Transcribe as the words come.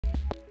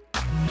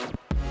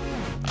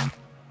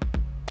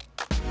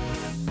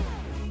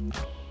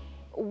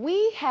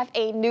we have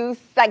a new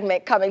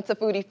segment coming to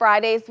Foodie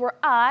Fridays where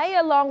I,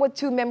 along with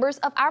 2 members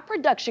of our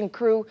production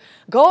crew,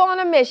 go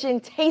on a mission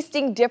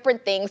tasting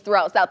different things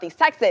throughout Southeast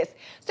Texas.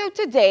 So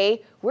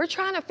today, we're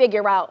trying to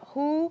figure out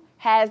who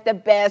has the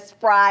best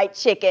fried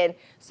chicken.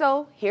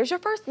 So here's your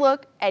first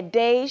look at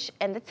Dej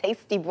and the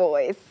Tasty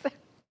Boys.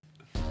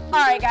 All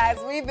right, guys,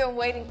 we've been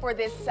waiting for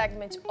this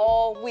segment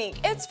all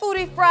week. It's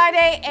Foodie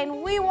Friday,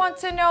 and we want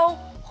to know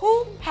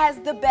who has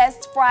the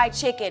best fried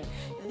chicken.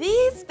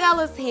 These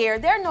fellas here,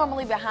 they're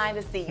normally behind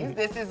the scenes.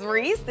 This is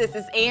Reese, this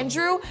is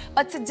Andrew,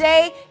 but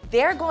today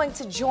they're going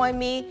to join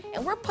me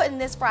and we're putting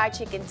this fried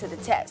chicken to the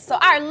test. So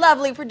our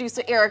lovely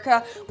producer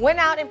Erica went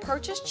out and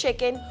purchased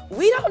chicken.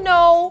 We don't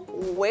know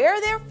where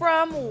they're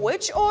from,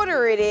 which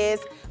order it is,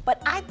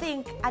 but I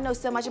think I know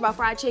so much about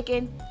fried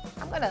chicken,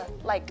 I'm gonna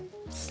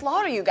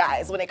slaughter you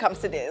guys when it comes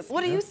to this.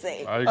 What do you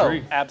say? I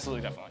agree. Oh,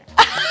 absolutely, definitely.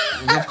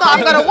 So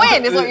I'm gonna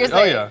win is what you're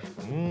saying. Oh yeah.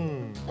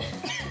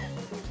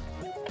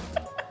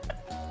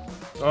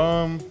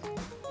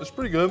 It's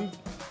pretty good.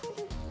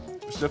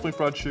 It's definitely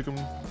fried chicken.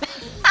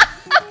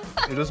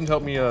 It doesn't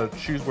help me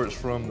choose where it's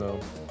from though.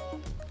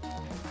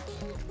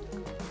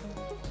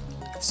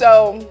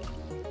 So,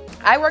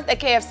 I worked at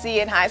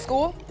KFC in high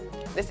school.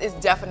 This is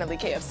definitely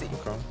KFC.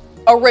 Okay.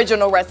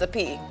 Original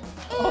recipe.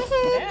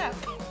 Oh, yeah.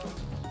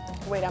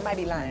 Wait, I might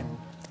be lying.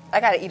 I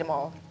gotta eat them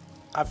all.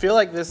 I feel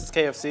like this is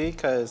KFC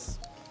because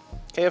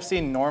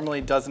KFC normally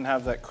doesn't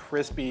have that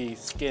crispy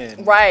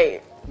skin.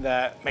 Right.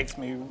 That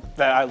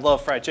I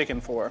love fried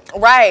chicken for.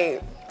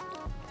 Right.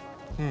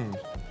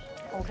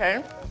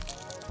 Okay.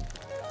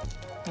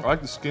 I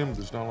like the skin, but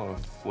there's not a lot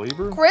of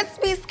flavor.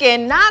 Crispy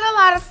skin, not a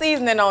lot of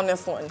seasoning on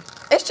this one.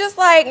 It's just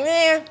like,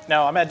 meh.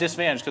 Now, I'm at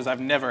disadvantage because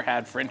I've never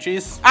had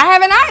Frenchies. I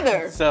haven't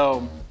either.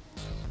 So,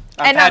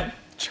 I've And had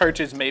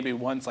Churches maybe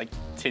once, like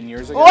 10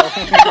 years ago.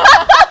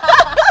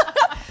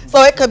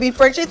 So it could be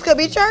Frenchies, could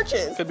be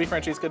Churches. Could be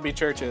Frenchies, could be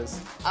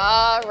Churches.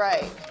 All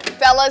right.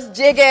 Fellas,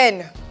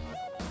 jigging.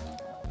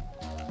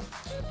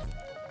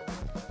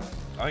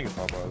 I think it's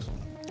Popeyes.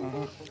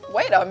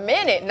 Wait a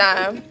minute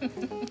now.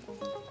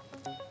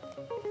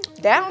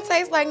 That don't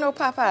taste like no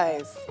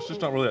Popeyes. It's just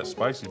not really that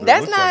spicy. But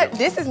That's it looks not, like it.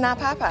 this is not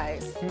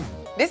Popeyes.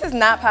 This is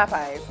not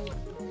Popeyes.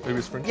 Maybe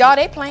it's French. Y'all,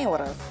 they playing with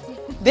us.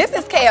 This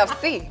is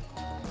KFC.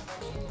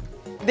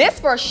 This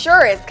for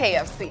sure is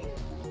KFC.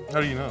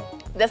 How do you know?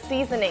 The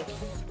seasonings.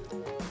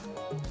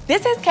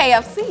 This is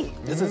KFC.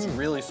 This is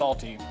really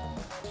salty,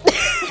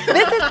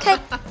 This is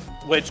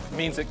which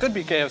means it could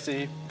be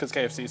KFC because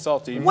KFC is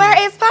salty. Where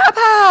is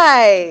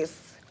Popeyes?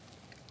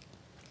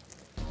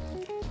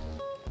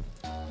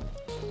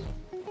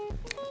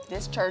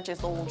 This church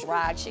is old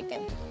dry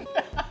chicken.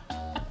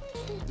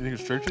 You think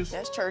it's Churches?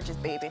 That's Churches,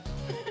 baby.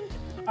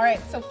 All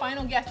right, so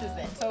final guesses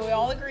then. So we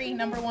all agree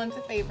number one's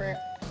a favorite.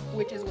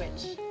 Which is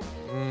which?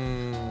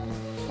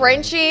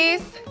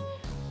 Frenchies,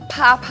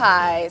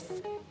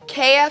 Popeyes,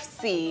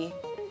 KFC,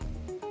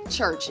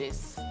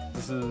 Churches.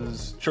 This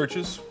is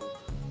Churches.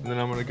 And then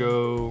I'm gonna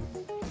go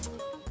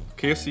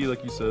KFC,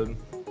 like you said.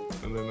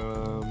 And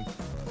then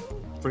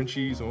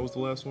Frenchies, and what was the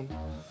last one?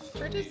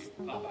 Churches?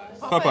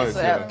 Popeyes,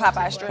 yeah.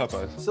 Popeye strips.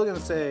 Popeyes. Still gonna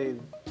say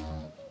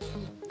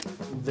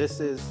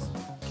this is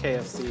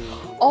KFC.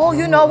 Oh,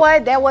 you know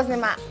what? That wasn't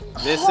my.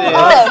 This is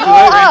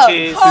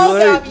Frenchies.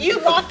 Hold up,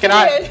 you locked Can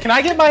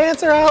I get my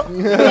answer out?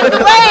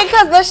 Wait,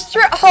 cause the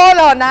strip. Hold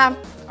on now.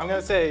 I'm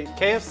gonna say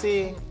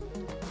KFC,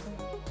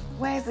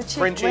 Where's the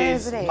chicken? Where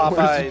Frenchies, is it at?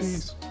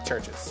 Popeyes,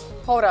 Churches.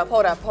 Hold up.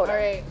 All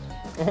right.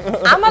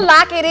 I'ma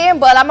lock it in,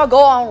 but I'ma go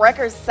on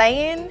record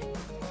saying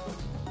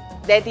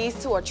that these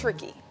two are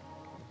tricky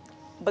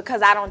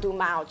because I don't do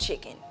mild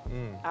chicken.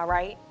 All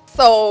right.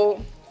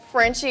 So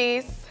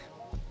Frenchies.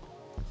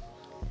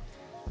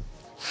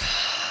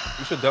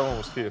 You said that one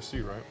was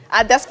KFC,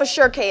 right? That's for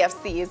sure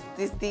KFC.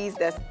 It's these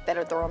that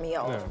are throwing me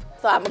off. Yeah.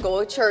 So I'm gonna go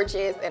with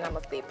Churches and I'm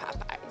gonna say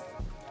Popeyes.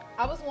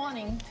 I was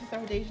wanting to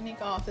throw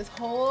Dejanique off this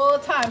whole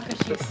time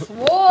because she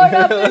swore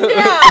up and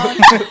down.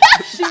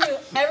 She knew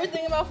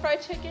everything about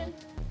fried chicken,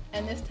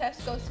 and this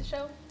test goes to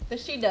show that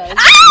she does.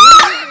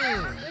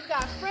 We've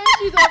got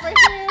Frenchies over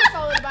here,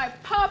 followed by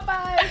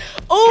Popeyes,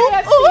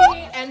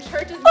 KFC, and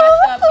Churches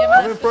messed up giving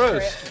I'm us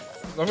impressed. the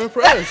script. I'm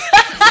impressed.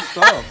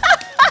 Stop.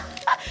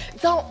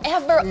 Don't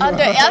ever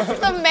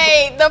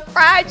underestimate the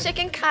fried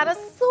chicken connoisseur.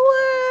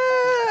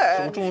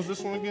 So which one was this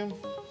one again?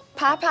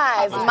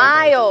 Popeyes,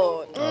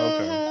 mild. Oh,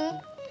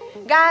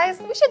 okay. Guys,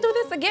 we should do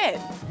this again.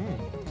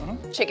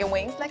 Chicken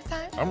wings next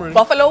time. I'm ready.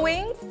 Buffalo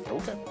wings.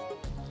 Okay.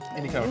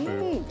 Any kind of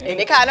food.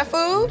 Any kind of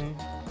food.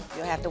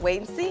 You'll have to wait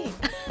and see.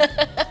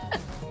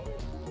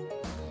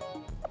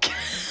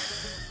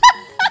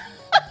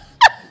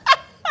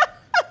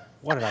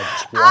 What did I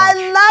just watch? I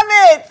love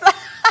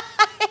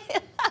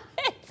it.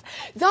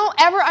 Don't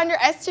ever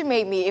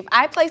underestimate me. If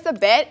I place a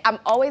bet, I'm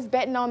always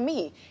betting on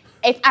me.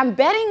 If I'm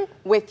betting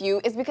with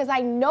you, it's because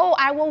I know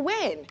I will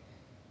win.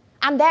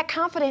 I'm that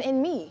confident in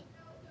me.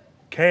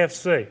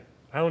 KFC.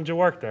 How long did you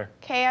work there?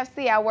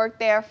 KFC, I worked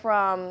there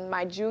from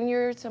my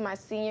junior to my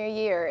senior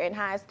year in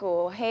high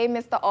school. Hey,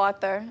 Mr.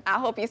 Arthur, I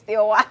hope you're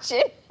still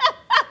watching.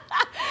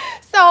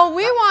 So So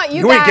we want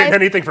You guys. ain't getting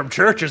anything from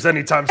churches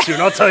anytime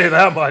soon, I'll tell you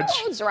that much.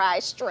 Dry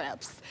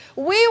strips.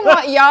 We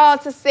want y'all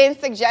to send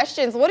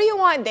suggestions. What do you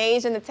want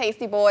Dage and the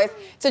Tasty Boys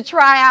to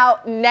try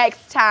out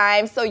next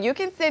time? So you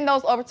can send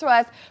those over to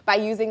us by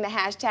using the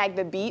hashtag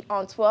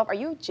 #TheBeatOn12. Are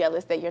you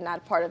jealous that you're not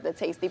a part of the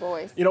Tasty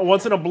Boys? You know,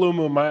 once in a blue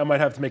moon, I might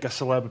have to make a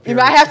celeb appearance. You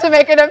might have to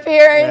make an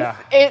appearance.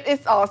 Yeah.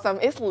 It's awesome.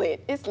 It's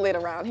lit. It's lit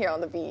around here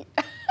on The Beat.